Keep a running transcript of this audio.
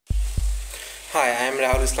Hi, I am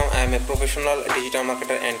Revolutionize. I am a professional digital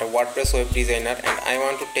marketer and a WordPress web designer, and I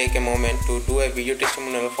want to take a moment to do a video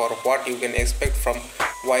testimonial for what you can expect from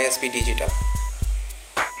YSP Digital.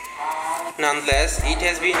 Nonetheless, it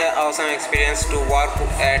has been an awesome experience to work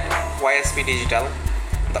at YSP Digital.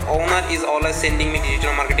 The owner is always sending me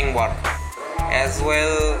digital marketing work as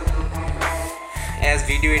well as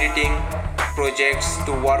video editing projects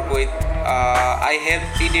to work with. I help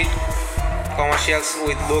edit commercials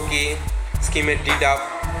with Loki, Scheme Dedup,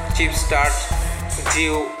 Chip Start,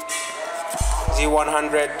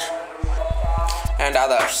 G100 and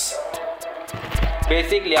others.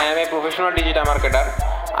 Basically, I am a professional digital marketer.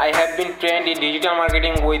 I have been trained in digital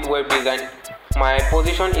marketing with web design. My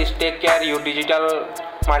position is take care your digital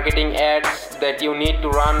marketing ads that you need to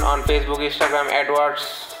run on Facebook, Instagram,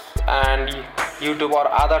 AdWords and YouTube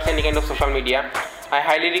or others any kind of social media. I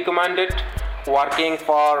highly recommend it working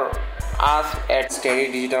for us at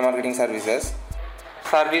Steady Digital Marketing Services.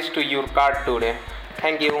 Service to your card today.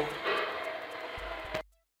 Thank you.